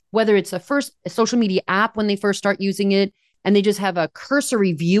whether it's a social media app when they first start using it and they just have a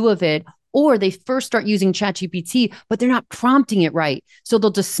cursory view of it, or they first start using ChatGPT, but they're not prompting it right. So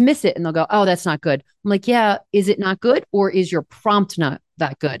they'll dismiss it and they'll go, oh, that's not good. I'm like, yeah, is it not good? Or is your prompt not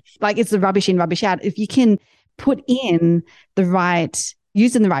that good? Like it's the rubbish in, rubbish out. If you can put in the right,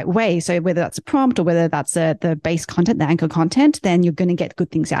 use in the right way, so whether that's a prompt or whether that's the base content, the anchor content, then you're going to get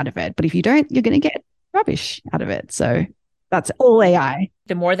good things out of it. But if you don't, you're going to get rubbish out of it. So that's all AI.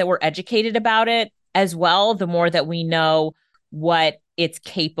 The more that we're educated about it as well, the more that we know what it's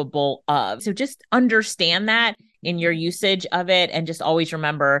capable of. So just understand that in your usage of it, and just always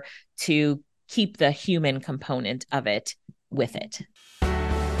remember to keep the human component of it with it.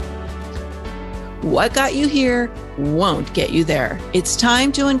 What got you here won't get you there. It's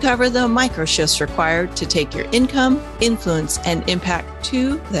time to uncover the micro shifts required to take your income, influence, and impact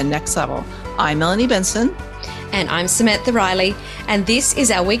to the next level. I'm Melanie Benson. And I'm Samantha Riley, and this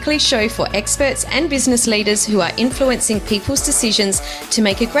is our weekly show for experts and business leaders who are influencing people's decisions to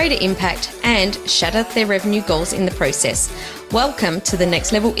make a greater impact and shatter their revenue goals in the process. Welcome to the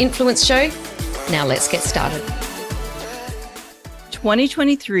Next Level Influence Show. Now let's get started.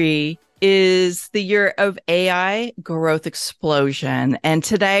 2023 is the year of AI growth explosion. And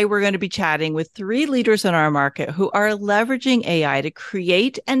today we're going to be chatting with 3 leaders in our market who are leveraging AI to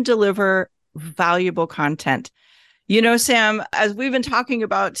create and deliver valuable content. You know, Sam, as we've been talking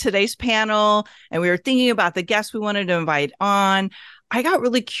about today's panel and we were thinking about the guests we wanted to invite on, I got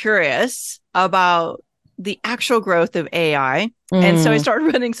really curious about the actual growth of AI. And so I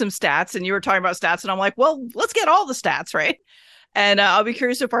started running some stats, and you were talking about stats, and I'm like, well, let's get all the stats, right? And I'll be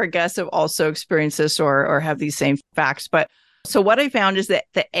curious if our guests have also experienced this or have these same facts. But so what I found is that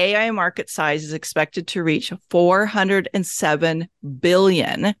the AI market size is expected to reach $407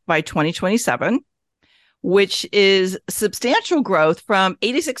 billion by 2027, which is substantial growth from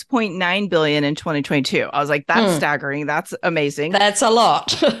 $86.9 billion in 2022. I was like, that's staggering. That's amazing. That's a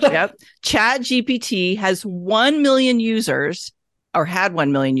lot. Yep. ChatGPT has 1 million users, or had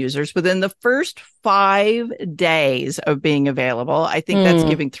 1 million users within the first 5 days of being available. I think that's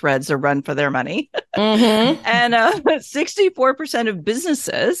giving Threads a run for their money. And 64% of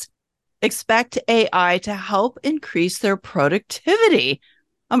businesses expect AI to help increase their productivity.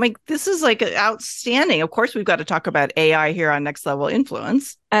 I'm like, this is like outstanding. Of course, we've got to talk about AI here on Next Level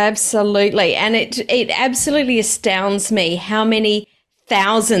Influence. Absolutely. And it absolutely astounds me how many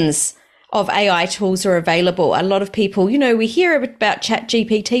thousands of AI tools are available. A lot of people, you know, we hear about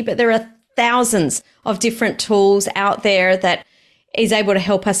ChatGPT, but there are thousands of different tools out there that is able to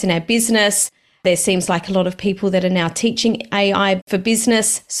help us in our business. There seems like a lot of people that are now teaching AI for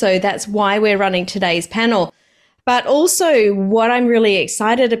business. So that's why we're running today's panel. But also what I'm really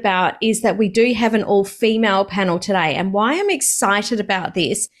excited about is that we do have an all-female panel today. And why I'm excited about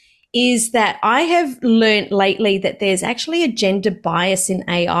this is that I have learned lately that there's actually a gender bias in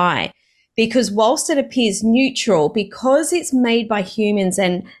AI. Because whilst it appears neutral, because it's made by humans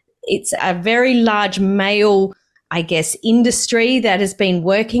and it's a very large male, I guess, industry that has been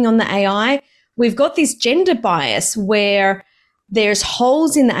working on the AI, we've got this gender bias where there's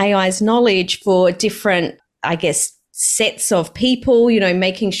holes in the AI's knowledge for different, I guess, sets of people, you know,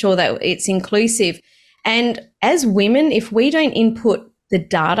 making sure that it's inclusive. And as women, if we don't input the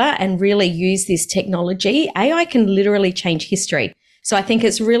data and really use this technology, AI can literally change history. So I think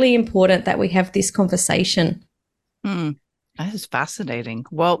it's really important that we have this conversation. That is fascinating.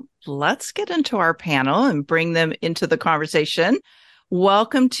 Well, let's get into our panel and bring them into the conversation.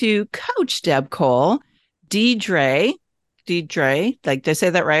 Welcome to Coach Deb Cole, Deidre, like did I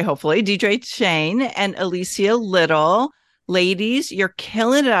say that right? Hopefully, Deidre Shane and Alicia Little. Ladies, you're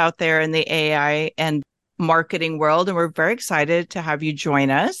killing it out there in the AI and marketing world, and we're very excited to have you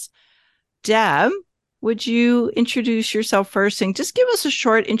join us. Deb, would you introduce yourself first and just give us a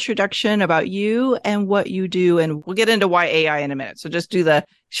short introduction about you and what you do? And we'll get into why AI in a minute. So just do the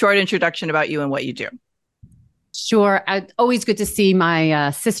short introduction about you and what you do. Sure. Always good to see my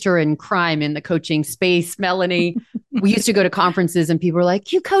sister in crime in the coaching space, Melanie. We used to go to conferences and people were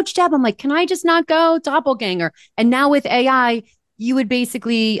like, you coach Deb. I'm like, can I just not go? Doppelganger. And now with AI, we would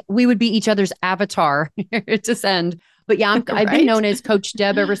be each other's avatar to send. But yeah, I've been known as Coach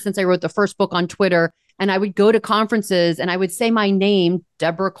Deb ever since I wrote the first book on Twitter. And I would go to conferences and I would say my name,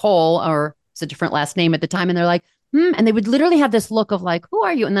 Deborah Cole, or it's a different last name at the time. And they're like, and they would literally have this look of like, who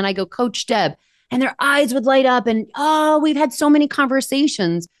are you? And then I go, Coach Deb. And their eyes would light up and, oh, we've had so many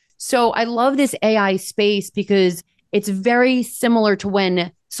conversations. So I love this AI space because it's very similar to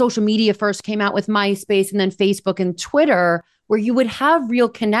when social media first came out with MySpace and then Facebook and Twitter, where you would have real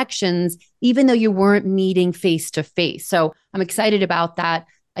connections, even though you weren't meeting face to face. So I'm excited about that.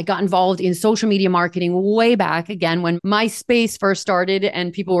 I got involved in social media marketing way back again when MySpace first started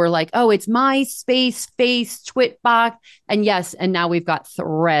and people were like, oh, it's MySpace, Face, Twitbot. And yes, and now we've got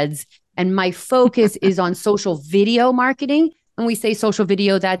Threads. And my focus is on social video marketing. When we say social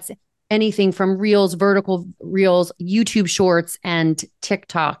video, that's anything from reels, vertical reels, YouTube shorts, and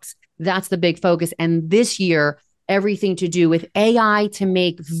TikToks. That's the big focus. And this year, everything to do with AI to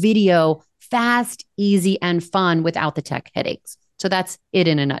make video fast, easy, and fun without the tech headaches. So that's it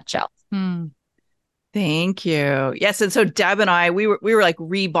in a nutshell. Thank you. Yes. And so Deb and I, we were like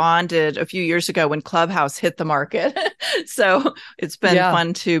rebonded a few years ago when Clubhouse hit the market. So it's been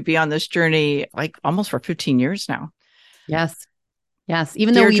fun to be on this journey, like almost for 15 years now. Yes. Yes.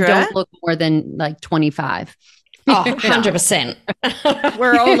 Even though we don't look more than like 25. Oh,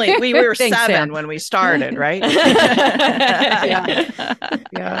 100%. We were Thanks, 7 Sam. when we started, right?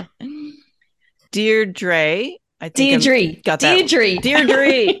 Yeah. Deirdre. I think got that.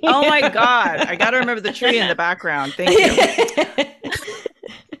 Deirdre. Oh my God. I got to remember the tree in the background. Thank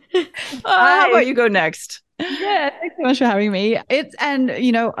you. How about you go next? Yeah, thanks so much for having me.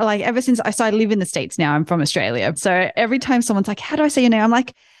 Like ever since I started living in the States now, I'm from Australia. So every time someone's like, how do I say your name? I'm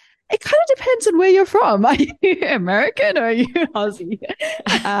like, it kind of depends on where you're from. Are you American or are you Aussie?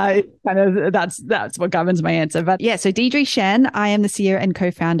 That's what governs my answer. But yeah, so Deirdre Shen, I am the CEO and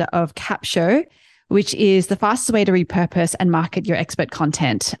co-founder of Capsho, which is the fastest way to repurpose and market your expert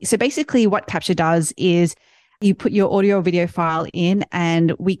content. So basically what Capsho does is you put your audio or video file in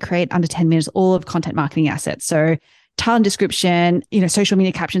and we create under 10 minutes all of content marketing assets. So title and description, social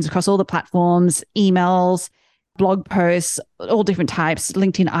media captions across all the platforms, emails, blog posts, all different types,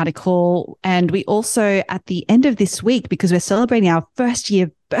 LinkedIn article. And we also, at the end of this week, because we're celebrating our first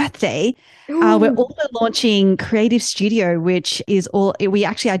year birthday, we're also launching Creative Studio, which is we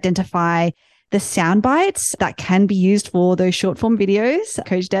actually identify the sound bites that can be used for those short form videos,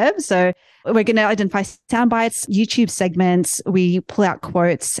 Coach Deb. So we're going to identify sound bites, YouTube segments. We pull out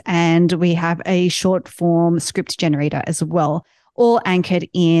quotes and we have a short form script generator as well, all anchored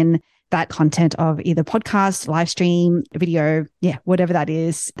in that content of either podcast, live stream, video, whatever that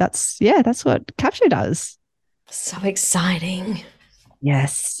is. That's what Capsho does. So exciting.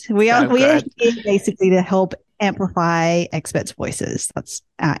 Yes. We are here basically to help amplify experts' voices. That's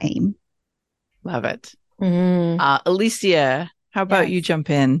our aim. Love it. Alicia, how about you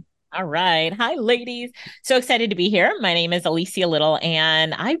jump in? All right. Hi, ladies. So excited to be here. My name is Alicia Little,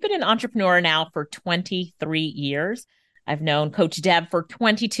 and I've been an entrepreneur now for 23 years. I've known Coach Deb for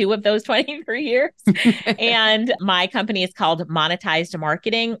 22 of those 23 years. And my company is called Monetized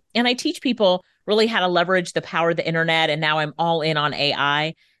Marketing. And I teach people really how to leverage the power of the internet. And now I'm all in on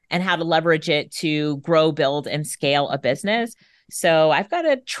AI and how to leverage it to grow, build, and scale a business. So I've got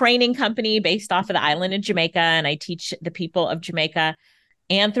a training company based off of the island of Jamaica, and I teach the people of Jamaica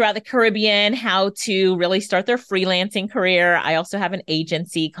and throughout the Caribbean how to really start their freelancing career. I also have an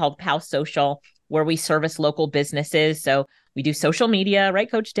agency called Pow Social, where we service local businesses. So we do social media, right,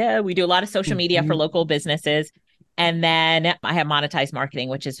 Coach Deb? We do a lot of social media for local businesses. And then I have Monetized Marketing,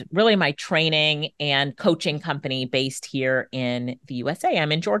 which is really my training and coaching company based here in the USA.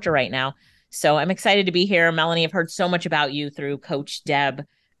 I'm in Georgia right now. So I'm excited to be here. Melanie, I've heard so much about you through Coach Deb,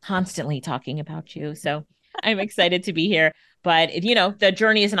 constantly talking about you. So I'm excited to be here. But, the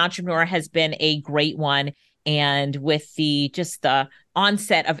journey as an entrepreneur has been a great one. And with the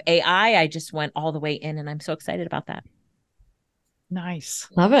onset of AI, I just went all the way in, and I'm so excited about that. Nice.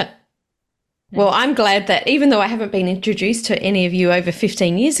 Love it. Well, I'm glad that even though I haven't been introduced to any of you over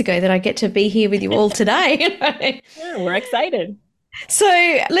 15 years ago, that I get to be here with you all today. Yeah, we're excited. So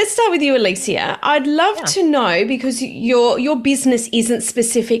let's start with you, Alicia. I'd love to know, because your business isn't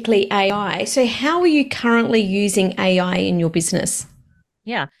specifically AI. So how are you currently using AI in your business?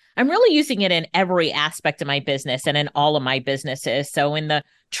 Yeah, I'm really using it in every aspect of my business and in all of my businesses. So in the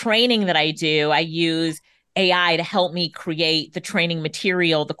training that I do, I use AI to help me create the training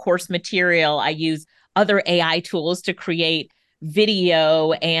material, the course material. I use other AI tools to create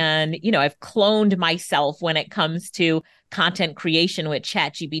video. And, I've cloned myself when it comes to content creation with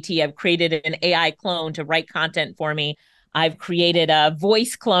ChatGPT. I've created an AI clone to write content for me. I've created a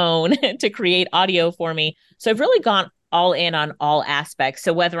voice clone to create audio for me. So I've really gone all in on all aspects.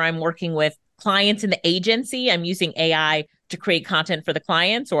 So whether I'm working with clients in the agency, I'm using AI to create content for the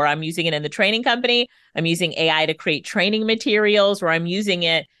clients, or I'm using it in the training company, I'm using AI to create training materials, or I'm using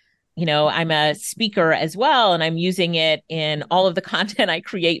it, I'm a speaker as well, and I'm using it in all of the content I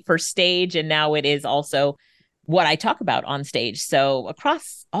create for stage. And now it is also what I talk about on stage. So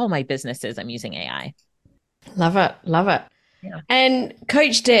across all my businesses, I'm using AI. Love it. Love it. Yeah. And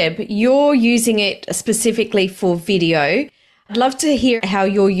Coach Deb, you're using it specifically for video. I'd love to hear how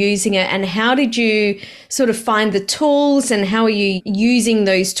you're using it and how did you sort of find the tools and how are you using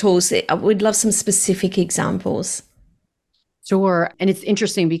those tools? I would love some specific examples. Sure. And it's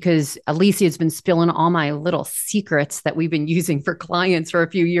interesting because Alicia has been spilling all my little secrets that we've been using for clients for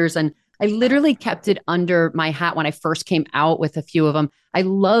a few years. And I literally kept it under my hat when I first came out with a few of them. I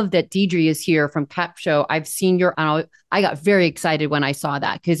love that Deidre is here from Capsho. I've seen I got very excited when I saw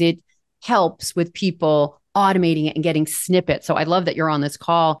that because it helps with people automating it and getting snippets. So I love that you're on this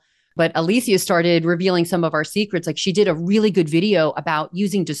call. But Alicia started revealing some of our secrets. Like she did a really good video about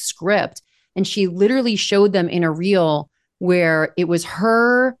using Descript, and she literally showed them in a reel where it was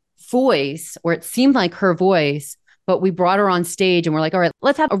her voice, or it seemed like her voice, but we brought her on stage and we're like, all right,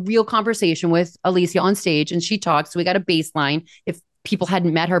 let's have a real conversation with Alicia on stage. And she talks. So we got a baseline if people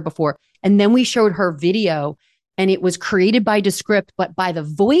hadn't met her before. And then we showed her video. And it was created by Descript, but by the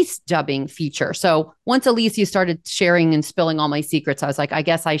voice dubbing feature. So once Alicia started sharing and spilling all my secrets, I was like, I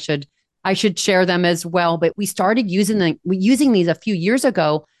guess I should share them as well. But we started using these a few years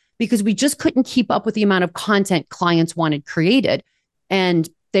ago because we just couldn't keep up with the amount of content clients wanted created. And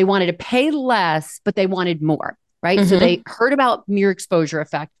they wanted to pay less, but they wanted more, right? Mm-hmm. So they heard about mirror exposure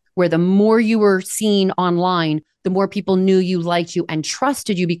effect, where the more you were seen online, the more people knew you, liked you, and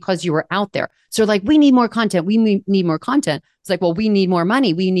trusted you because you were out there. So like, we need more content. We need more content. It's like, well, we need more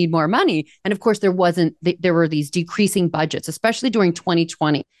money. We need more money. And of course, there were these decreasing budgets, especially during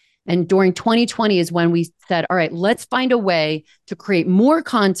 2020. And during 2020 is when we said, all right, let's find a way to create more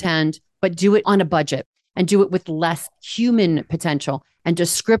content, but do it on a budget and do it with less human potential. And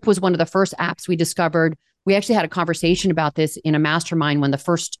Descript was one of the first apps we discovered. We actually had a conversation about this in a mastermind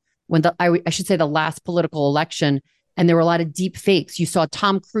I should say the last political election, and there were a lot of deep fakes. You saw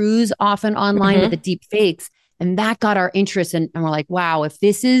Tom Cruise often online with the deep fakes, and that got our interest. And we're like, wow, if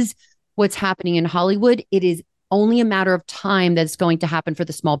this is what's happening in Hollywood, it is only a matter of time that's going to happen for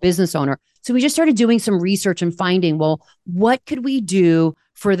the small business owner. So we just started doing some research and finding, well, what could we do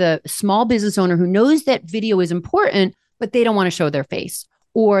for the small business owner who knows that video is important, but they don't want to show their face,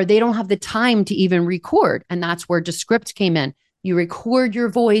 or they don't have the time to even record. And that's where Descript came in. You record your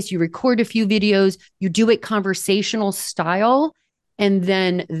voice, you record a few videos, you do it conversational style. And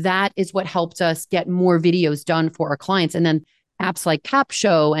then that is what helped us get more videos done for our clients. And then apps like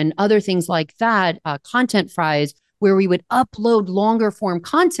Capsho and other things like that, Content Fries, where we would upload longer form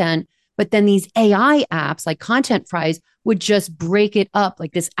content, but then these AI apps like Content Fries would just break it up.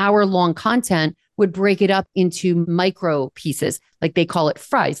 Like this hour-long content would break it up into micro pieces. Like they call it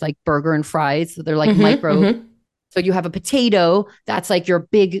fries, like burger and fries. So they're like micro. So you have a potato, that's like your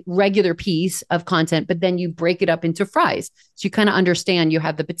big regular piece of content, but then you break it up into fries. So you kind of understand you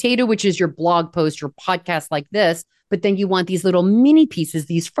have the potato, which is your blog post, your podcast like this, but then you want these little mini pieces,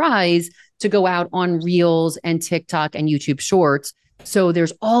 these fries, to go out on Reels and TikTok and YouTube Shorts. So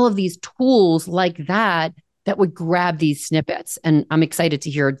there's all of these tools like that would grab these snippets. And I'm excited to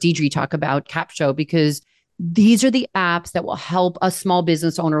hear Deidre talk about Capsho, because these are the apps that will help a small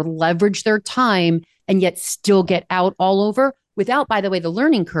business owner leverage their time and yet still get out all over without, by the way, the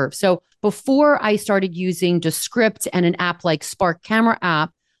learning curve. So before I started using Descript and an app like Spark Camera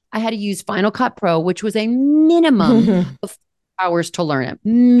app, I had to use Final Cut Pro, which was a minimum of hours to learn it,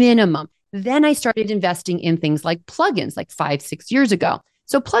 minimum. Then I started investing in things like plugins like 5-6 years ago.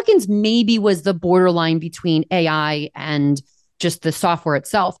 So plugins maybe was the borderline between AI and just the software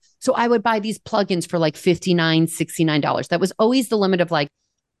itself. So I would buy these plugins for like $59, $69. That was always the limit of like,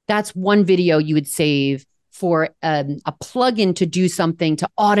 that's one video you would save for a plugin to do something to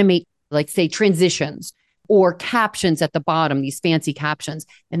automate, like say transitions or captions at the bottom, these fancy captions.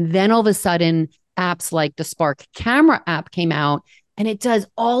 And then all of a sudden, apps like the Spark Camera app came out, and it does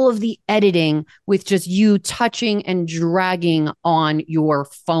all of the editing with just you touching and dragging on your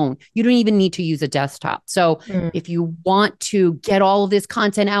phone. You don't even need to use a desktop. So if you want to get all of this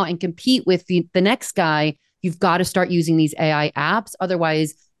content out and compete with the next guy, you've got to start using these AI apps.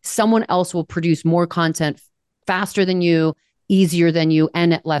 Otherwise, someone else will produce more content faster than you, easier than you,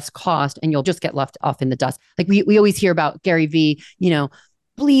 and at less cost, and you'll just get left off in the dust. Like we always hear about Gary Vee,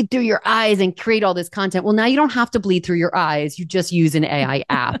 bleed through your eyes and create all this content. Well, now you don't have to bleed through your eyes. You just use an AI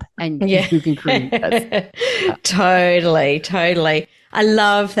app and you can create this. Totally. I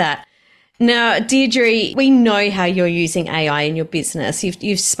love that. Now, Deidre, we know how you're using AI in your business.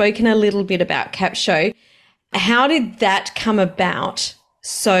 You've spoken a little bit about Capsho. How did that come about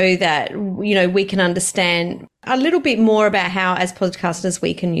so that, we can understand a little bit more about how, as podcasters,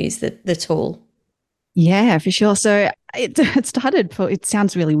 we can use the tool? Yeah, for sure. So it started it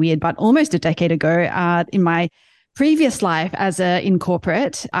sounds really weird, but almost a decade ago, in my previous life in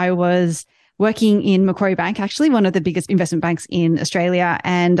corporate, I was working in Macquarie Bank, actually one of the biggest investment banks in Australia.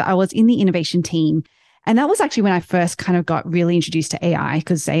 And I was in the innovation team. And that was actually when I first kind of got really introduced to AI,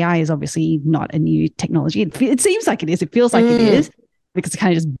 because AI is obviously not a new technology. It seems like it is. It feels like it is, because it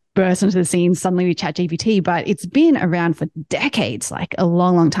kind of just burst onto the scene suddenly with ChatGPT. But it's been around for decades, like a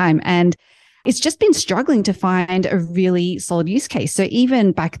long, long time. And it's just been struggling to find a really solid use case. So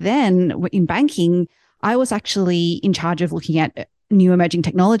even back then in banking, I was actually in charge of looking at new emerging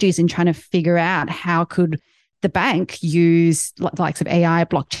technologies and trying to figure out how could the bank use the likes of AI,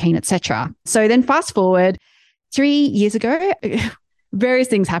 blockchain, etc. So then fast forward 3 years ago, various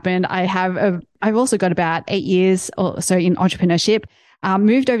things happened. I've also got about 8 years or so in entrepreneurship.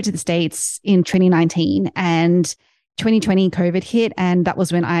 Moved over to the States in 2019, and 2020 COVID hit, and that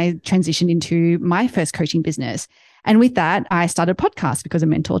was when I transitioned into my first coaching business. And with that, I started a podcast because a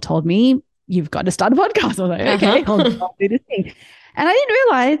mentor told me, you've got to start a podcast. I was like, okay, I'll do this thing. And I didn't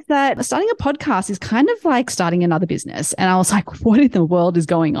realize that starting a podcast is kind of like starting another business. And I was like, what in the world is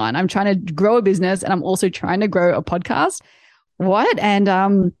going on? I'm trying to grow a business and I'm also trying to grow a podcast. What? And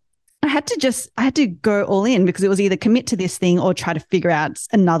I had to go all in, because it was either commit to this thing or try to figure out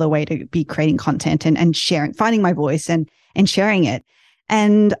another way to be creating content and sharing, finding my voice and sharing it.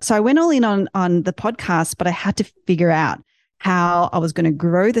 And so I went all in on the podcast, but I had to figure out how I was going to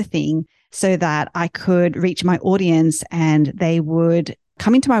grow the thing so that I could reach my audience and they would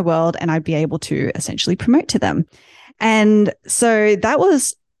come into my world and I'd be able to essentially promote to them. And so that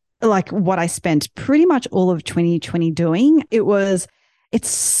was like what I spent pretty much all of 2020 doing. It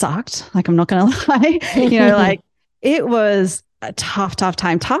sucked. Like, I'm not going to lie, like it was a tough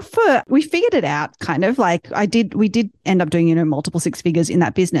time. We figured it out kind of like we did end up doing, multiple six figures in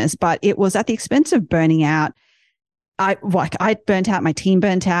that business, but it was at the expense of burning out. I burnt out, my team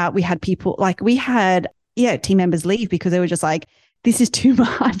burnt out. We had people team members leave because they were just like, this is too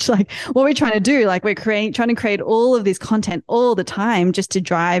much. Like, what we're trying to do, like trying to create all of this content all the time just to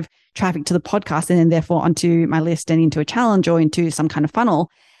drive traffic to the podcast and then therefore onto my list and into a challenge or into some kind of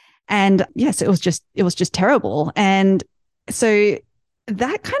funnel. And yes, it was just terrible. And so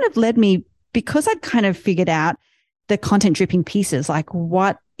that kind of led me, because I'd kind of figured out the content dripping pieces, like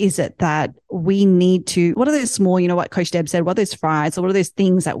what is it that we need to, what are those small, what Coach Deb said, what are those fries or what are those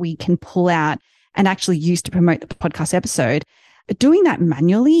things that we can pull out and actually use to promote the podcast episode? Doing that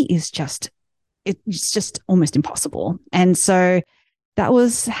manually it's just almost impossible. And so that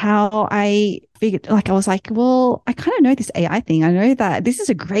was how I figured, like, I was like, well, I kind of know this AI thing. I know that this is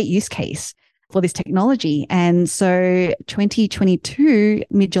a great use case for this technology. And so 2022,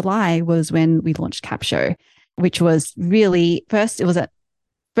 mid-July was when we launched Capsho, which was really it was a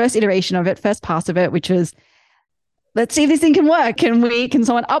first iteration of it, first pass of it, which was, let's see if this thing can work. Can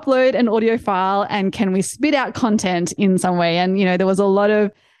someone upload an audio file and can we spit out content in some way? And, there was a lot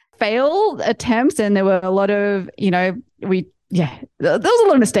of failed attempts and there were a lot of, there was a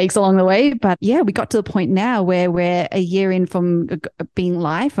lot of mistakes along the way. But yeah, we got to the point now where we're a year in from being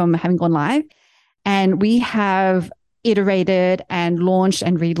live, from having gone live. And we have iterated and launched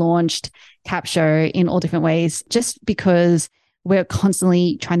and relaunched Capsho in all different ways, just because we're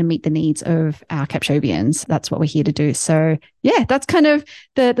constantly trying to meet the needs of our Capshovians. That's what we're here to do. So yeah, that's kind of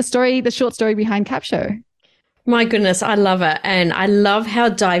the story, the short story behind Capsho. My goodness, I love it. And I love how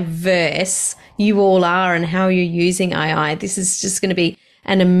diverse you all are and how you're using AI. This is just going to be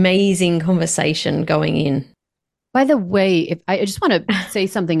an amazing conversation going in. By the way, I just want to say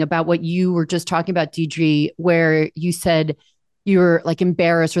something about what you were just talking about, Deidre, where you said you were like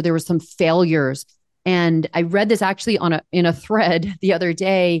embarrassed or there were some failures. And I read this actually in a thread the other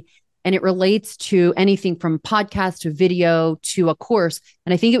day, and it relates to anything from podcast to video to a course.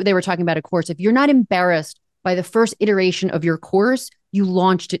 And I think they were talking about a course. If you're not embarrassed by the first iteration of your course, you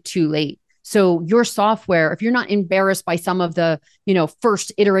launched it too late. So your software, if you're not embarrassed by some of the,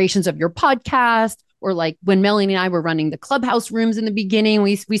 first iterations of your podcast, or like when Melanie and I were running the Clubhouse rooms in the beginning,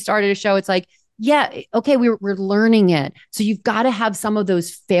 we started a show. It's like, yeah, okay, we're learning it. So you've got to have some of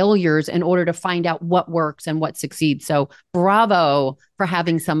those failures in order to find out what works and what succeeds. So bravo for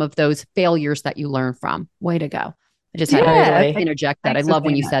having some of those failures that you learn from. Way to go. I just had to interject that. I love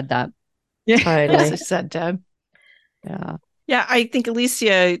when you said that. Yeah, totally. As I said, Deb. Yeah. Yeah, I think,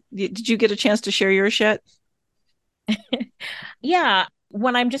 Alicia, did you get a chance to share yours yet? Yeah.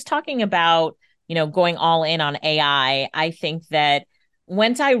 When I'm just talking about, going all in on AI, I think that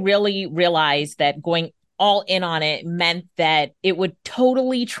once I really realized that going all in on it meant that it would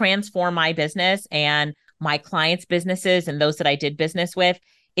totally transform my business and my clients' businesses and those that I did business with,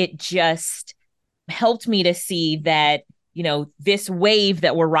 it just helped me to see that this wave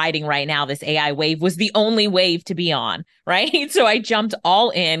that we're riding right now, this AI wave, was the only wave to be on, right? So I jumped all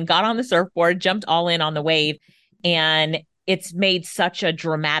in, got on the surfboard, jumped all in on the wave. And it's made such a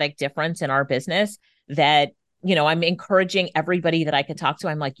dramatic difference in our business that, I'm encouraging everybody that I could talk to.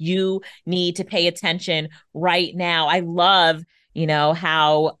 I'm like, you need to pay attention right now. I love,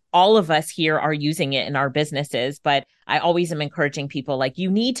 how all of us here are using it in our businesses, but I always am encouraging people like,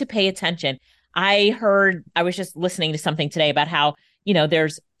 you need to pay attention. I was just listening to something today about how,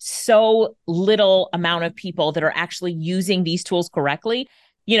 there's so little amount of people that are actually using these tools correctly.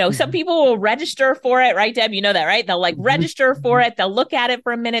 Some people will register for it, right, Deb? You know that, right? They'll register for it. They'll look at it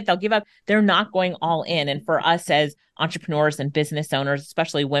for a minute. They'll give up. They're not going all in. And for us as entrepreneurs and business owners,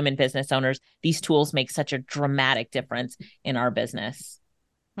 especially women business owners, these tools make such a dramatic difference in our business.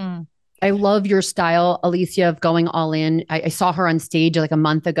 I love your style, Alicia, of going all in. I saw her on stage like a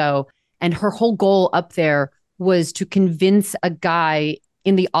month ago, and her whole goal up there was to convince a guy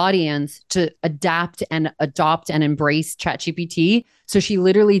in the audience to adapt and adopt and embrace ChatGPT. So she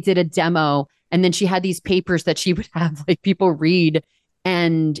literally did a demo, and then she had these papers that she would have like people read.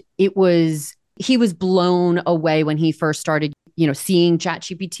 And he was blown away when he first started, seeing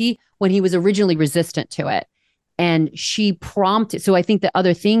ChatGPT, when he was originally resistant to it. And she prompted. So I think the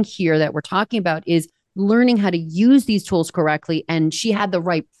other thing here that we're talking about is learning how to use these tools correctly. And she had the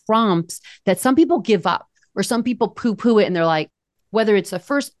right prompts that some people give up, or some people poo-poo it, and they're like, whether it's a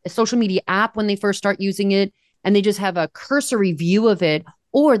social media app when they first start using it and they just have a cursory view of it,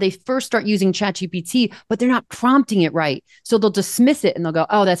 or they first start using ChatGPT, but they're not prompting it right. So they'll dismiss it and they'll go,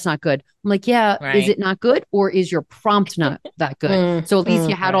 oh, that's not good. I'm like, yeah, right. Is it not good, or is your prompt not that good? So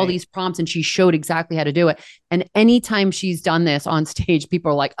Alicia had all these prompts and she showed exactly how to do it. And anytime she's done this on stage,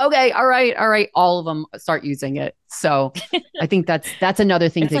 people are like, okay, all right. All of them start using it. So I think that's another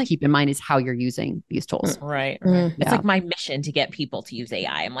thing to keep in mind, is how you're using these tools. Right. It's like my mission to get people to use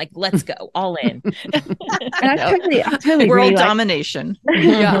AI. I'm like, let's go all in. And I totally world domination.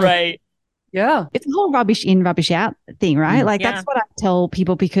 Yeah. Right. Yeah. It's a whole rubbish in, rubbish out thing, right? That's what I tell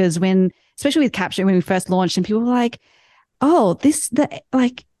people, because especially with Capsho, when we first launched, and people were like, oh, the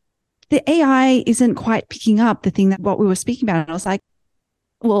AI isn't quite picking up the thing that what we were speaking about. And I was like,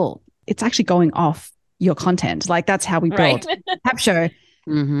 well, it's actually going off your content. That's how we built Capsho.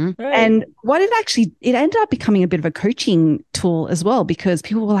 Mm-hmm. Right. And it ended up becoming a bit of a coaching tool as well, because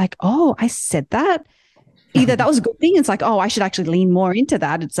people were like, oh, I said that. Either that was a good thing. It's like, oh, I should actually lean more into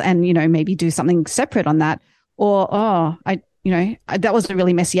that. And maybe do something separate on that. Or, that was a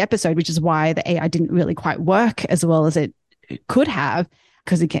really messy episode, which is why the AI didn't really quite work as well as it could have.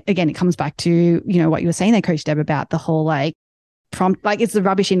 Because again, it comes back to, what you were saying there, Coach Deb, about the whole prompt, it's the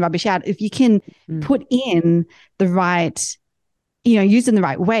rubbish in, rubbish out. If you can put in the right, used in the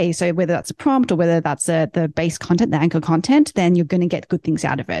right way. So whether that's a prompt or whether that's the base content, the anchor content, then you're going to get good things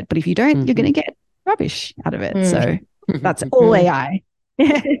out of it. But if you don't, you're going to get rubbish out of it. So that's all AI.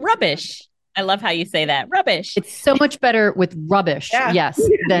 Rubbish. I love how you say that. Rubbish. It's so much better with rubbish, than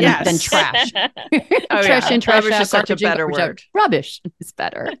trash. Trash and trash. Rubbish is such a better word. Rubbish is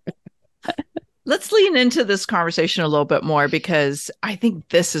better. Let's lean into this conversation a little bit more, because I think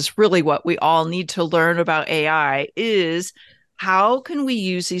this is really what we all need to learn about AI is how can we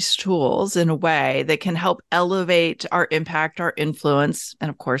use these tools in a way that can help elevate our impact, our influence,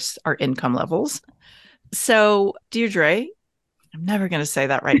 and of course, our income levels. So, Deirdre, I'm never going to say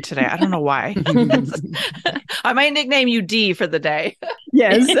that right today. I don't know why. I might nickname you D for the day.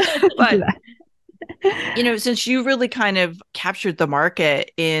 Yes. But, since you really kind of captured the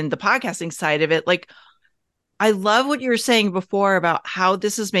market in the podcasting side of it, I love what you were saying before about how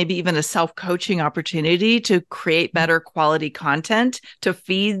this is maybe even a self-coaching opportunity to create better quality content, to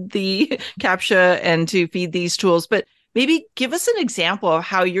feed the CAPTCHA and to feed these tools. But maybe give us an example of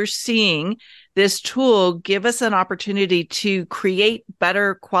how you're seeing this tool give us an opportunity to create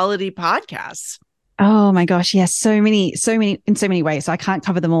better quality podcasts. Oh my gosh. Yes. So many, in so many ways. So I can't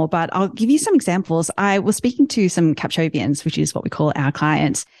cover them all, but I'll give you some examples. I was speaking to some Capshovians, which is what we call our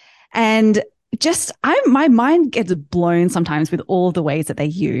clients. And my mind gets blown sometimes with all the ways that they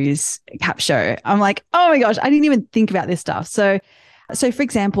use Capsho. I'm like, oh my gosh, I didn't even think about this stuff. So for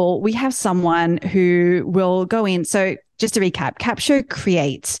example, we have someone who will go in. So just to recap, Capsho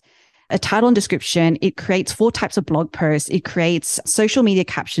creates a title and description. It creates 4 types of blog posts. It creates social media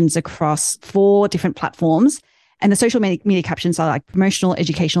captions across 4 different platforms. And the social media captions are promotional,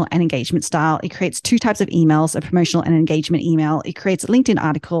 educational, and engagement style. It creates 2 types of emails, a promotional and engagement email. It creates a LinkedIn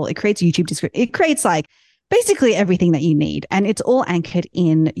article. It creates YouTube description. It creates basically everything that you need. And it's all anchored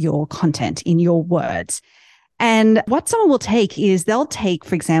in your content, in your words. And what someone will take is they'll take,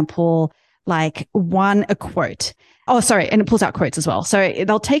 for example, a quote. Oh, sorry. And it pulls out quotes as well. So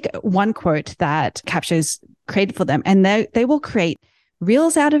they'll take one quote that Capsho's created for them and they will create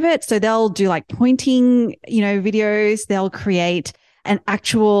reels out of it. So they'll do like pointing, videos. They'll create an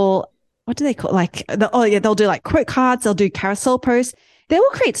actual, what do they call they'll do like quote cards. They'll do carousel posts. They will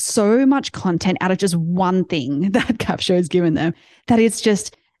create so much content out of just one thing that Capsho has given them that it's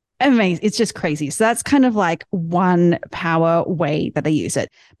just amazing. It's just crazy. So that's kind of like one power way that they use it.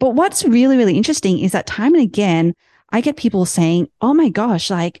 But what's really, really interesting is that time and again, I get people saying, oh my gosh,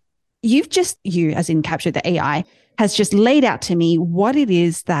 like you as in Capsho, the AI has just laid out to me what it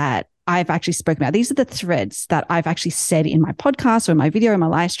is that I've actually spoken about. These are the threads that I've actually said in my podcast or in my video or my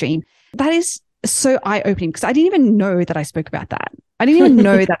live stream. That is so eye-opening because I didn't even know that I spoke about that. I didn't even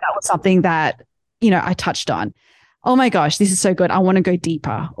know that was something that, I touched on. Oh my gosh, this is so good. I want to go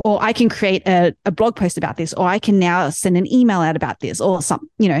deeper. Or I can create a blog post about this, or I can now send an email out about this or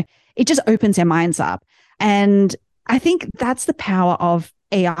something, it just opens their minds up. And I think that's the power of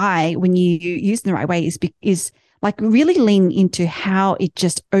AI when you use it in the right way is like really lean into how it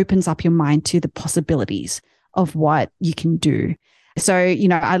just opens up your mind to the possibilities of what you can do. So,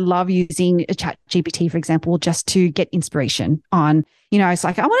 I love using a ChatGPT, for example, just to get inspiration on, it's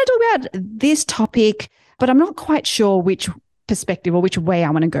like, I want to talk about this topic, but I'm not quite sure which perspective or which way I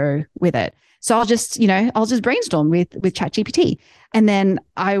want to go with it. So I'll just brainstorm with ChatGPT, and then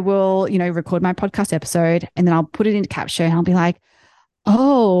I will, record my podcast episode, and then I'll put it into Capsho, and I'll be like,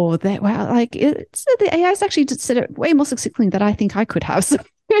 oh, like the AI's actually said it way more succinctly than I think I could have. So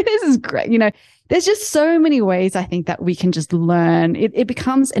this is great. There's just so many ways I think that we can just learn. It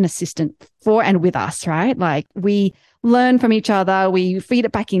becomes an assistant for and with us, right? Like we learn from each other, we feed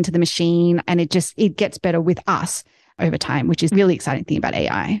it back into the machine, and it gets better with us over time, which is really exciting thing about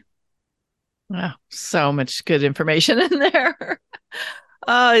AI. Wow, so much good information in there.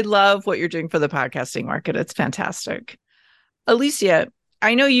 I love what you're doing for the podcasting market. It's fantastic. Alicia,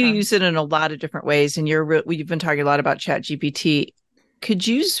 I know you use it in a lot of different ways, and we've been talking a lot about ChatGPT. Could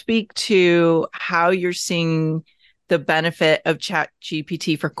you speak to how you're seeing the benefit of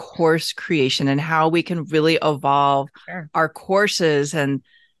ChatGPT for course creation and how we can really evolve our courses and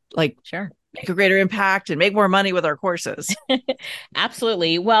make a greater impact and make more money with our courses?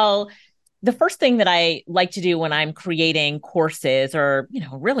 Absolutely. Well, the first thing that I like to do when I'm creating courses or,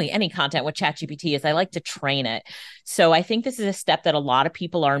 really any content with ChatGPT is I like to train it. So I think this is a step that a lot of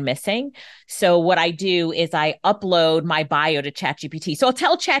people are missing. So what I do is I upload my bio to ChatGPT. So I'll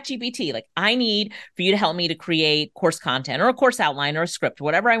tell ChatGPT, like, I need for you to help me to create course content or a course outline or a script,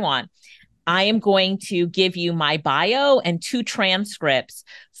 whatever I want. I am going to give you my bio and 2 transcripts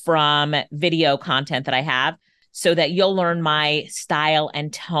from video content that I have so that you'll learn my style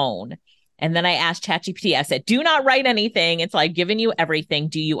and tone. And then I asked ChatGPT, I said, do not write anything. It's like giving you everything.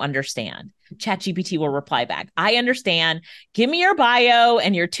 Do you understand? ChatGPT will reply back, I understand. Give me your bio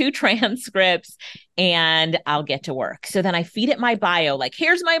and your 2 transcripts and I'll get to work. So then I feed it my bio, like,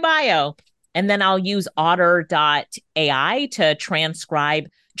 here's my bio. And then I'll use Otter.ai to transcribe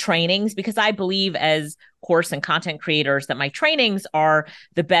trainings because I believe as course and content creators that my trainings are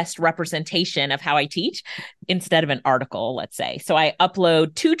the best representation of how I teach instead of an article, let's say. So I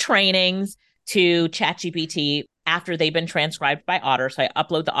upload 2 trainings to ChatGPT after they've been transcribed by Otter. So I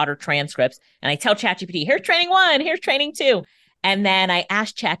upload the Otter transcripts and I tell ChatGPT, here's training 1, here's training 2. And then I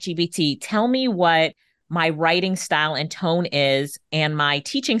ask ChatGPT, tell me what my writing style and tone is and my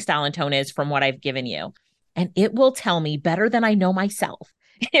teaching style and tone is from what I've given you. And it will tell me better than I know myself.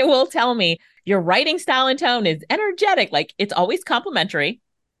 It will tell me your writing style and tone is energetic. Like, it's always complimentary.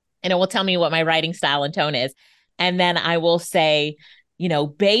 And it will tell me what my writing style and tone is. And then I will say,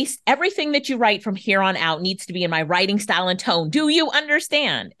 everything that you write from here on out needs to be in my writing style and tone. Do you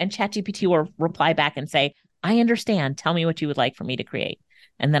understand? And ChatGPT will reply back and say, I understand. Tell me what you would like for me to create.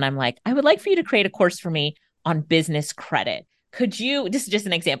 And then I'm like, I would like for you to create a course for me on business credit. Could you, this is just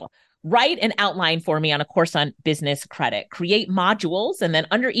an example, write an outline for me on a course on business credit, create modules, and then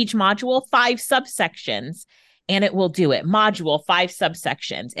under each module, 5 subsections, and it will do it. Module, 5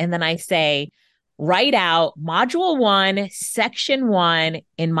 subsections. And then I say, write out module 1, section 1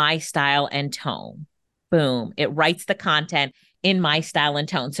 in my style and tone. Boom. It writes the content in my style and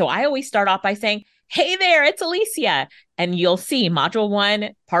tone. So I always start off by saying, hey there, it's Alicia. And you'll see module 1,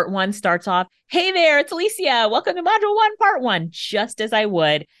 part 1 starts off, hey there, it's Alicia. Welcome to module 1, part 1, just as I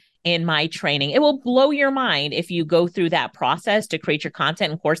would in my training. It will blow your mind if you go through that process to create your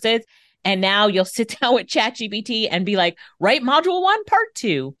content and courses. And now you'll sit down with ChatGPT and be like, write module 1, part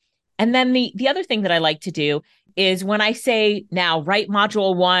 2. And then the other thing that I like to do is when I say now write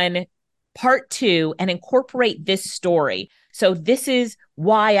module 1, part 2 and incorporate this story. So this is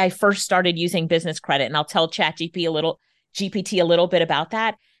why I first started using business credit. And I'll tell GPT a little bit about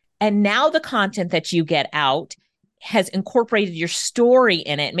that. And now the content that you get out has incorporated your story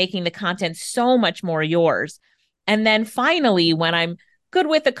in it, making the content so much more yours. And then finally, when I'm good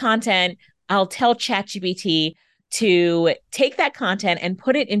with the content, I'll tell ChatGPT to take that content and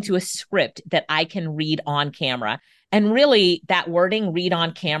put it into a script that I can read on camera. And really, that wording, read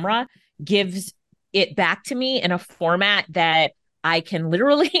on camera, gives it back to me in a format that I can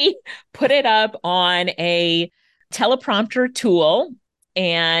literally put it up on a teleprompter tool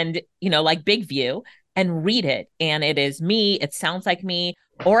and, like Big View, and read it. And it is me, it sounds like me,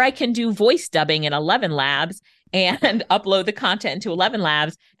 or I can do voice dubbing in 11 Labs and upload the content into 11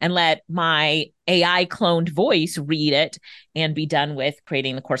 Labs and let my AI cloned voice read it and be done with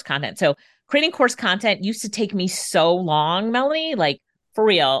creating the course content. So creating course content used to take me so long, Melanie, like for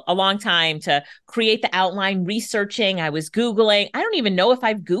real, a long time to create the outline, researching. I was Googling. I don't even know if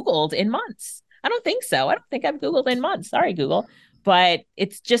I've Googled in months. I don't think so. I don't think I've Googled in months. Sorry, Google. But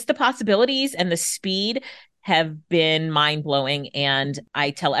it's just the possibilities and the speed have been mind-blowing. And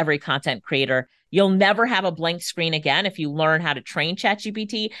I tell every content creator, you'll never have a blank screen again if you learn how to train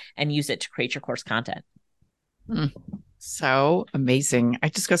ChatGPT and use it to create your course content. So amazing. I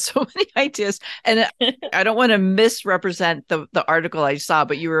just got so many ideas. And I don't want to misrepresent the article I saw,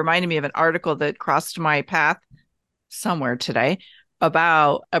 but you reminded me of an article that crossed my path somewhere today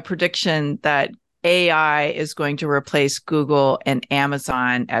about a prediction that AI is going to replace Google and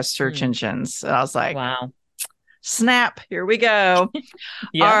Amazon as search engines. And I was like, wow. Snap, here we go.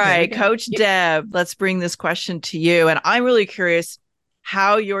 Yeah, all right, Coach Deb, let's bring this question to you. And I'm really curious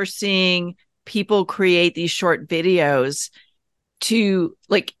how you're seeing people create these short videos to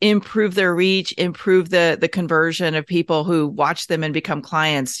like improve their reach, improve the conversion of people who watch them and become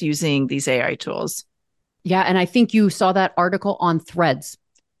clients using these AI tools. Yeah. And I think you saw that article on Threads.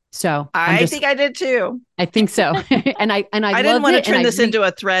 So I think I did too. I think so. and I didn't want to turn this into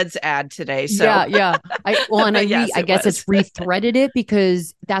a Threads ad today. So yeah. I guess it's rethreaded it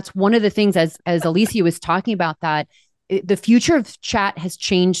because that's one of the things as Alicia was talking about that the future of chat has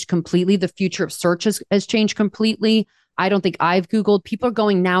changed completely. The future of search has changed completely. I don't think I've Googled. People are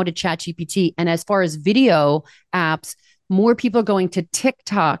going now to ChatGPT. And as far as video apps, more people are going to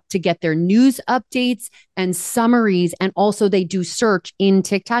TikTok to get their news updates and summaries. And also they do search in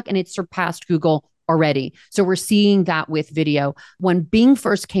TikTok and it's surpassed Google already. So we're seeing that with video. When Bing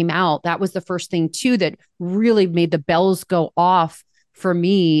first came out, that was the first thing too that really made the bells go off for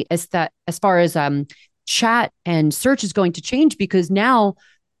me as far as chat and search is going to change, because now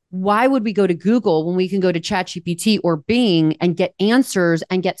why would we go to Google when we can go to ChatGPT or Bing and get answers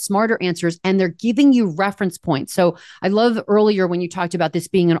and get smarter answers, and they're giving you reference points. So I love earlier when you talked about this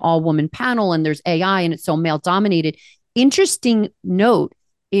being an all-woman panel and there's AI and it's so male dominated. Interesting note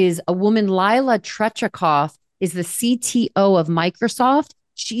is a woman, Lila Trechakoff, is the CTO of Microsoft.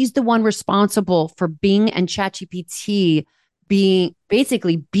 She's the one responsible for Bing and ChatGPT being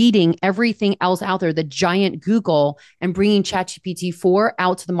basically beating everything else out there, the giant Google, and bringing ChatGPT 4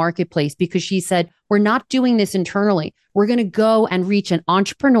 out to the marketplace, because she said, we're not doing this internally. We're going to go and reach an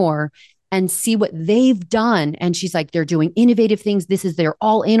entrepreneur and see what they've done. And she's like, they're doing innovative things. They're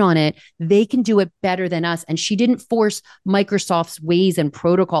all in on it. They can do it better than us. And she didn't force Microsoft's ways and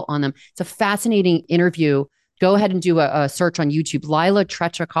protocol on them. It's a fascinating interview. Go ahead and do a search on YouTube, Lila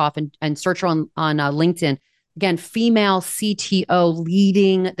Trechakoff, and search her on LinkedIn. Again, female CTO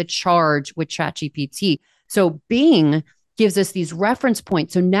leading the charge with ChatGPT. So Bing gives us these reference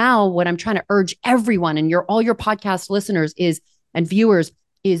points. So now what I'm trying to urge everyone and all your podcast listeners and viewers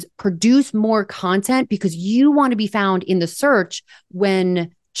is produce more content, because you want to be found in the search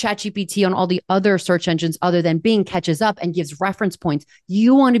when ChatGPT on all the other search engines other than Bing catches up and gives reference points.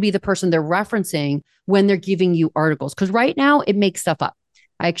 You want to be the person they're referencing when they're giving you articles, because right now it makes stuff up.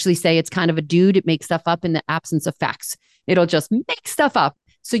 I actually say it's kind of a dude. It makes stuff up in the absence of facts. It'll just make stuff up.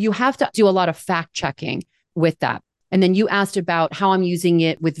 So you have to do a lot of fact checking with that. And then you asked about how I'm using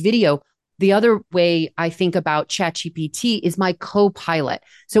it with video. The other way I think about ChatGPT is my co-pilot.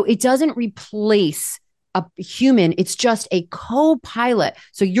 So it doesn't replace a human. It's just a co-pilot.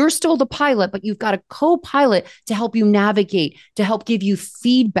 So you're still the pilot, but you've got a co-pilot to help you navigate, to help give you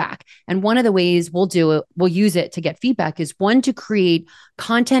feedback. And one of the ways we'll use it to get feedback is one, to create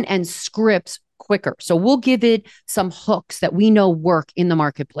content and scripts quicker. So we'll give it some hooks that we know work in the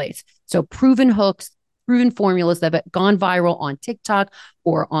marketplace. So proven hooks, proven formulas that have gone viral on TikTok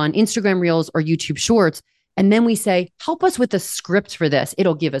or on Instagram Reels or YouTube Shorts. And then we say, help us with the script for this.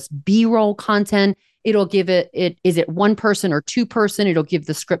 It'll give us B-roll content. It'll give is it one person or two person? It'll give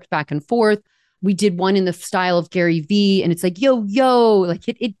the script back and forth. we did one in the style of Gary Vee, and it's like, yo, like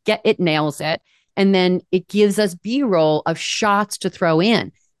it nails it. And then it gives us B-roll of shots to throw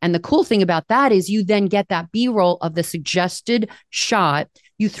in. And the cool thing about that is you then get that B-roll of the suggested shot,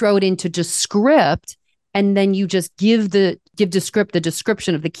 you throw it into Descript, and then you just give Descript the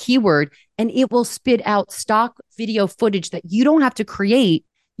description of the keyword, and it will spit out stock video footage that you don't have to create.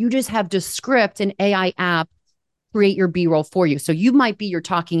 You just have Descript, an AI app, create your B-roll for you. So you might be your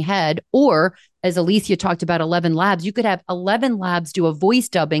talking head, or as Alicia talked about 11 Labs, you could have 11 Labs do a voice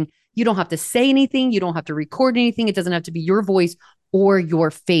dubbing. You don't have to say anything. You don't have to record anything. It doesn't have to be your voice or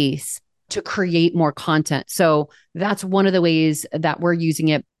your face to create more content. So that's one of the ways that we're using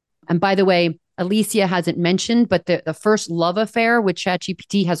it. And by the way, Alicia hasn't mentioned, but the first love affair with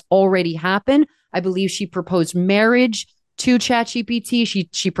ChatGPT has already happened. I believe she proposed marriage to ChatGPT.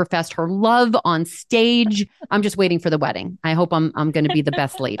 She professed her love on stage. I'm just waiting for the wedding. I hope I'm going to be the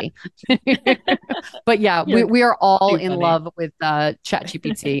best lady. But yeah, we are all in love with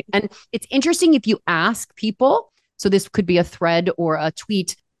ChatGPT. And it's interesting if you ask people, so this could be a thread or a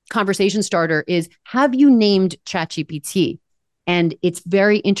tweet conversation starter, is have you named ChatGPT? And it's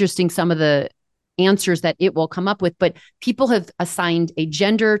very interesting, some of the answers that it will come up with, but people have assigned a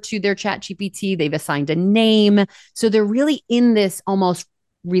gender to their ChatGPT. They've assigned a name. So they're really in this almost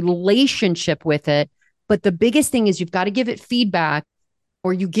relationship with it. But the biggest thing is you've got to give it feedback,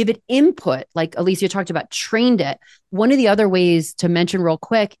 or you give it input. Like Alicia talked about, trained it. One of the other ways to mention real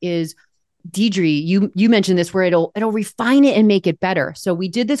quick is, Deidre, you mentioned this, where it'll refine it and make it better. So we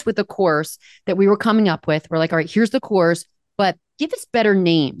did this with a course that we were coming up with. We're like, all right, here's the course, but give us better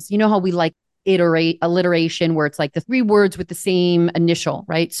names. You know how we like alliteration, where it's like the 3 words with the same initial,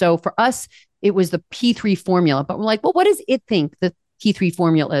 right? So for us, it was the P3 formula, but we're like, well, what does it think the P3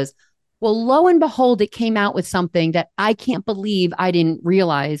 formula is? Well, lo and behold, it came out with something that I can't believe I didn't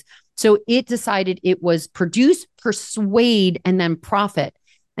realize. So it decided it was produce, persuade, and then profit.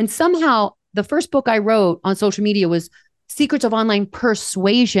 And somehow the first book I wrote on social media was Secrets of Online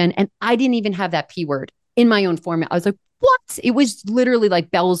Persuasion. And I didn't even have that P word in my own format. I was like, what? It was literally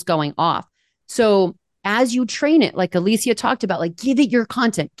like bells going off. So as you train it, like Alicia talked about, like give it your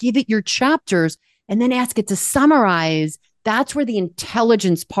content, give it your chapters, and then ask it to summarize. That's where the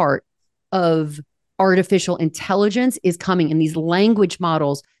intelligence part of artificial intelligence is coming in, these language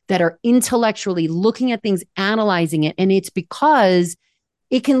models that are intellectually looking at things, analyzing it. And it's because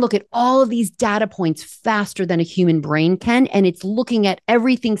it can look at all of these data points faster than a human brain can. And it's looking at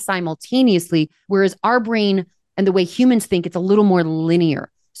everything simultaneously, whereas our brain and the way humans think, it's a little more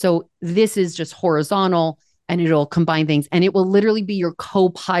linear. So this is just horizontal, and it'll combine things, and it will literally be your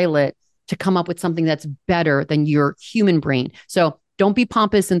co-pilot to come up with something that's better than your human brain. So don't be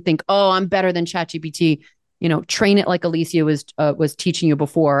pompous and think, oh, I'm better than ChatGPT. Train it like Alicia was teaching you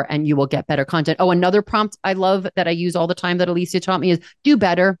before, and you will get better content. Oh, another prompt I love that I use all the time that Alicia taught me is do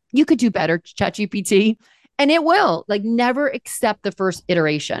better. You could do better, ChatGPT. And it will, like, never accept the first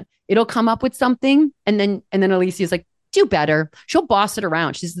iteration. It'll come up with something, and then Alicia's like, do better. She'll boss it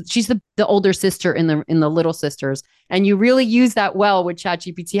around. She's the older sister in the Little Sisters. And you really use that well with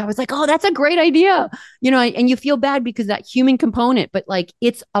ChatGPT. I was like, oh, that's a great idea. And you feel bad because that human component, but like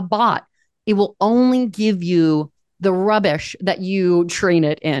it's a bot. It will only give you the rubbish that you train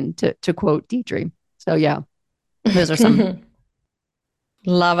it in, to quote Deidre. So yeah, those are some.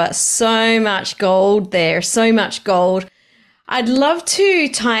 Love it. So much gold there. So much gold. I'd love to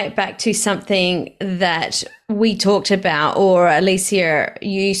tie it back to something that we talked about, or Alicia,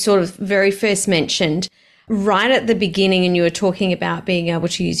 you sort of very first mentioned right at the beginning, and you were talking about being able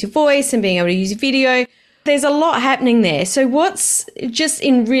to use your voice and being able to use video. There's a lot happening there. So what's, just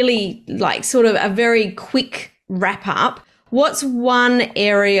in really like sort of a very quick wrap up, what's one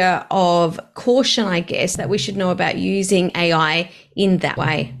area of caution, I guess, that we should know about using AI in that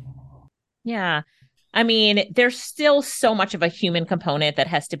way? Yeah. I mean, there's still so much of a human component that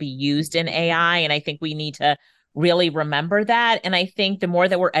has to be used in AI. And I think we need to really remember that. And I think the more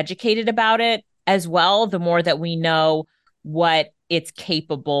that we're educated about it as well, the more that we know what it's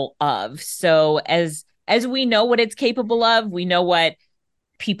capable of. So as we know what it's capable of, we know what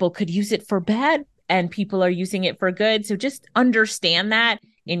people could use it for bad and people are using it for good. So just understand that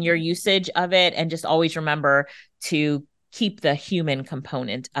in your usage of it, and just always remember to keep the human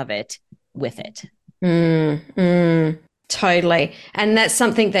component of it with it. Totally. And that's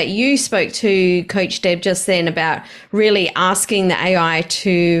something that you spoke to, Coach Deb, just then, about really asking the AI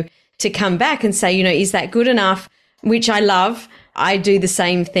to come back and say, is that good enough? Which I love. I do the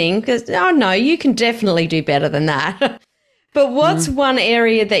same thing because, oh no, you can definitely do better than that. But what's one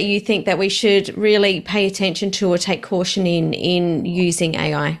area that you think that we should really pay attention to or take caution in using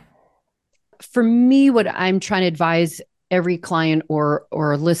AI? for me, what I'm trying to advise every client or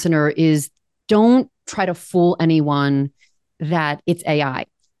listener is don't try to fool anyone that it's AI.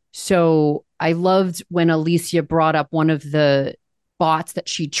 So I loved when Alicia brought up one of the bots that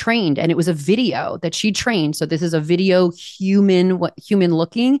she trained, and it was a video that she trained. So this is a video human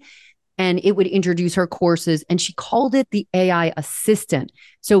looking, and it would introduce her courses, and she called it the AI assistant.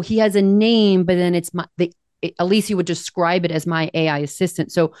 So he has a name, but then Alicia would describe it as my AI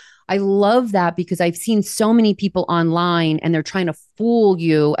assistant. So I love that because I've seen so many people online and they're trying to fool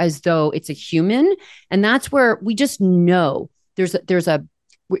you as though it's a human. And that's where we just know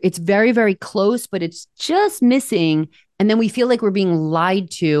it's very, very close, but it's just missing. And then we feel like we're being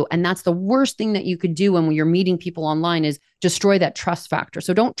lied to. And that's the worst thing that you could do when you're meeting people online is destroy that trust factor.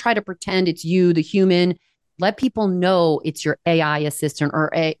 So don't try to pretend it's you, the human. Let people know it's your AI assistant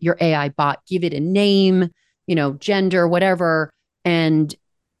or your AI bot. Give it a name, gender, whatever, and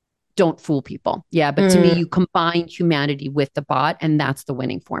don't fool people. Yeah. But to me, you combine humanity with the bot, and that's the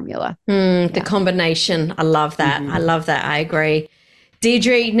winning formula. The combination. I love that. I love that. I agree.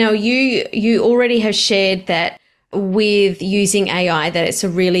 Deirdre, now you already have shared that with using AI, that it's a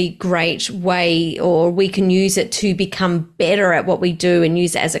really great way, or we can use it to become better at what we do and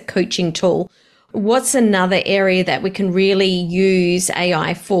use it as a coaching tool. What's another area that we can really use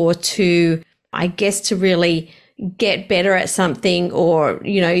AI for to really get better at something, or,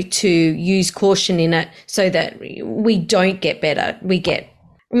 to use caution in it so that we don't get better? We get,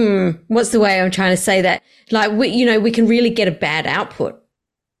 what's the way I'm trying to say that? Like, we can really get a bad output.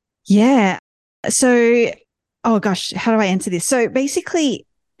 Yeah. So, oh gosh, how do I answer this? So basically,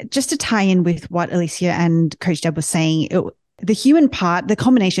 just to tie in with what Alicia and Coach Deb was saying, the human part, the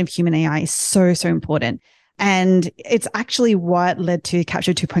combination of human AI is so, so important. And it's actually what led to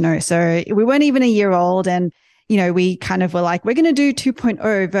Capture 2.0. So we weren't even a year old, and we kind of were like, we're going to do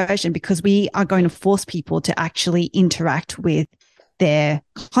 2.0 version because we are going to force people to actually interact with their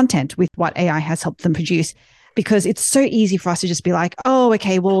content, with what AI has helped them produce. Because it's so easy for us to just be like, oh,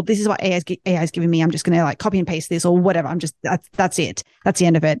 okay, well, this is what AI is giving me. I'm just going to copy and paste this or whatever. That's it. That's the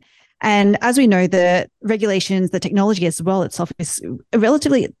end of it. And as we know, the regulations, the technology as well itself is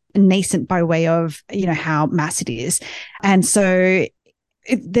relatively nascent by way of, how mass it is. And so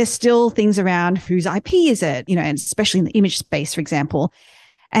there's still things around whose IP is it, and especially in the image space, for example.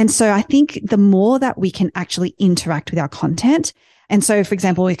 And so I think the more that we can actually interact with our content. And so, for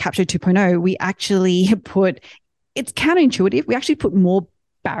example, with Capture 2.0, we actually it's counterintuitive. We actually put more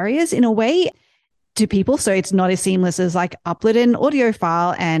barriers in a way to people. So it's not as seamless as upload an audio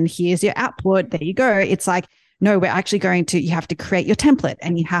file and here's your output. There you go. It's like, no, we're actually you have to create your template,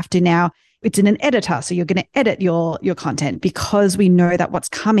 and you have to now, it's in an editor. So you're going to edit your content, because we know that what's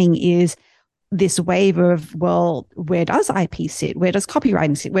coming is this wave of, well, where does IP sit? Where does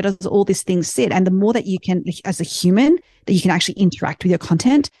copywriting sit? Where does all these things sit? And the more that you can, as a human, that you can actually interact with your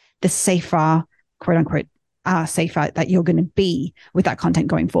content, the safer, quote unquote, safer that you're going to be with that content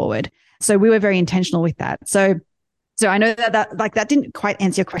going forward. So we were very intentional with that. So I know that didn't quite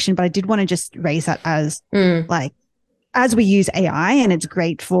answer your question, but I did want to just raise that as as we use AI, and it's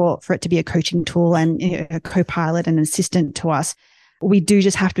great for it to be a coaching tool and a co-pilot and an assistant to us. We do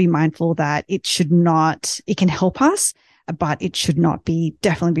just have to be mindful that it can help us, but it should not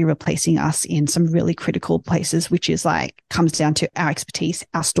definitely be replacing us in some really critical places, which is comes down to our expertise,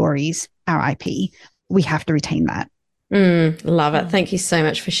 our stories, our IP. We have to retain that. Love it. Thank you so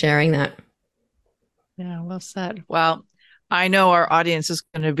much for sharing that. Yeah, well said. Well, I know our audience is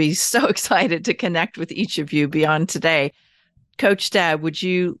going to be so excited to connect with each of you beyond today. Coach Deb, would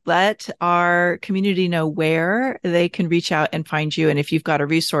you let our community know where they can reach out and find you, and if you've got a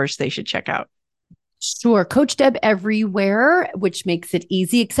resource they should check out? Sure. Coach Deb everywhere, which makes it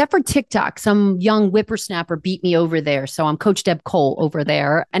easy, except for TikTok. Some young whippersnapper beat me over there. So I'm Coach Deb Cole over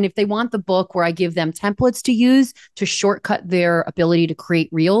there. And if they want the book where I give them templates to use to shortcut their ability to create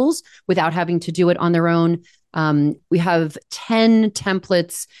reels without having to do it on their own, we have 10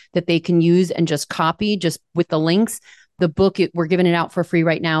 templates that they can use and just copy just with the links. The book, we're giving it out for free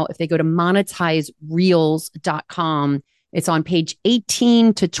right now. If they go to monetizereels.com, it's on page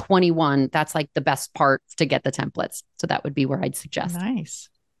 18 to 21. That's the best part to get the templates. So that would be where I'd suggest. Nice.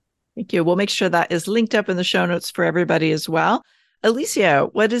 Thank you. We'll make sure that is linked up in the show notes for everybody as well. Alicia,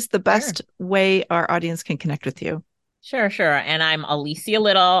 what is the best way our audience can connect with you? Sure. And I'm Alicia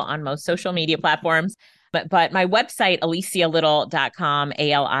Little on most social media platforms. But my website, alicialittle.com,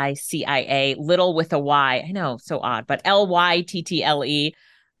 ALICIA, little with a Y. I know, so odd, but LYTTLE.com,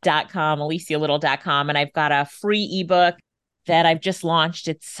 alicialittle.com. And I've got a free ebook that I've just launched.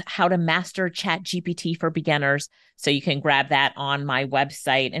 It's how to master ChatGPT for beginners. So you can grab that on my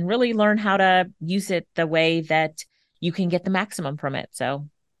website and really learn how to use it the way that you can get the maximum from it. So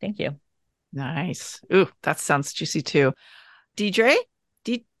thank you. Nice. Ooh, that sounds juicy too. Deidre?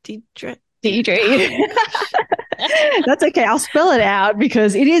 Deidre. That's okay. I'll spell it out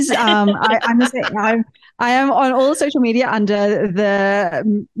because it is. I am on all social media under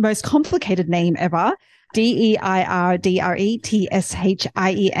the most complicated name ever,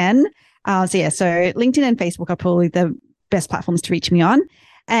 DEIRDRETSHIEN. So LinkedIn and Facebook are probably the best platforms to reach me on.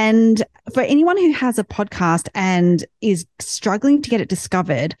 And for anyone who has a podcast and is struggling to get it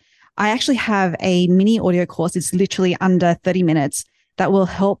discovered, I actually have a mini audio course. It's literally under 30 minutes that will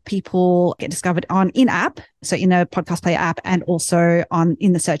help people get discovered in-app, so in a podcast player app, and also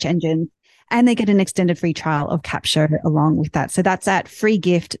in the search engine. And they get an extended free trial of Capsho along with that. So that's at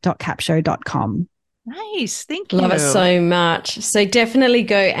freegift.capsho.com. Nice. Thank you. Love it so much. So definitely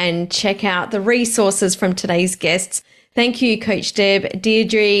go and check out the resources from today's guests. Thank you, Coach Deb,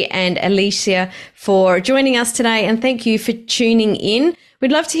 Deirdre, and Alicia for joining us today. And thank you for tuning in.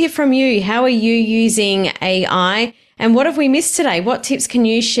 We'd love to hear from you. How are you using AI? And what have we missed today? What tips can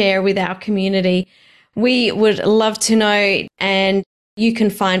you share with our community? We would love to know. And you can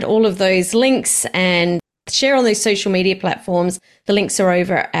find all of those links and share on those social media platforms. The links are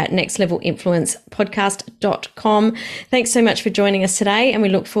over at nextlevelinfluencepodcast.com. Thanks so much for joining us today. And we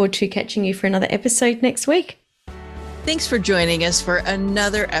look forward to catching you for another episode next week. Thanks for joining us for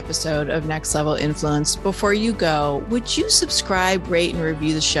another episode of Next Level Influence. Before you go, would you subscribe, rate, and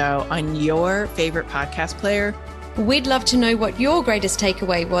review the show on your favorite podcast player? We'd love to know what your greatest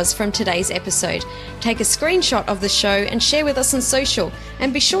takeaway was from today's episode. Take a screenshot of the show and share with us on social.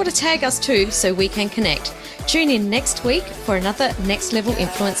 And be sure to tag us too so we can connect. Tune in next week for another Next Level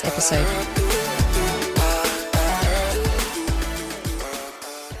Influence episode.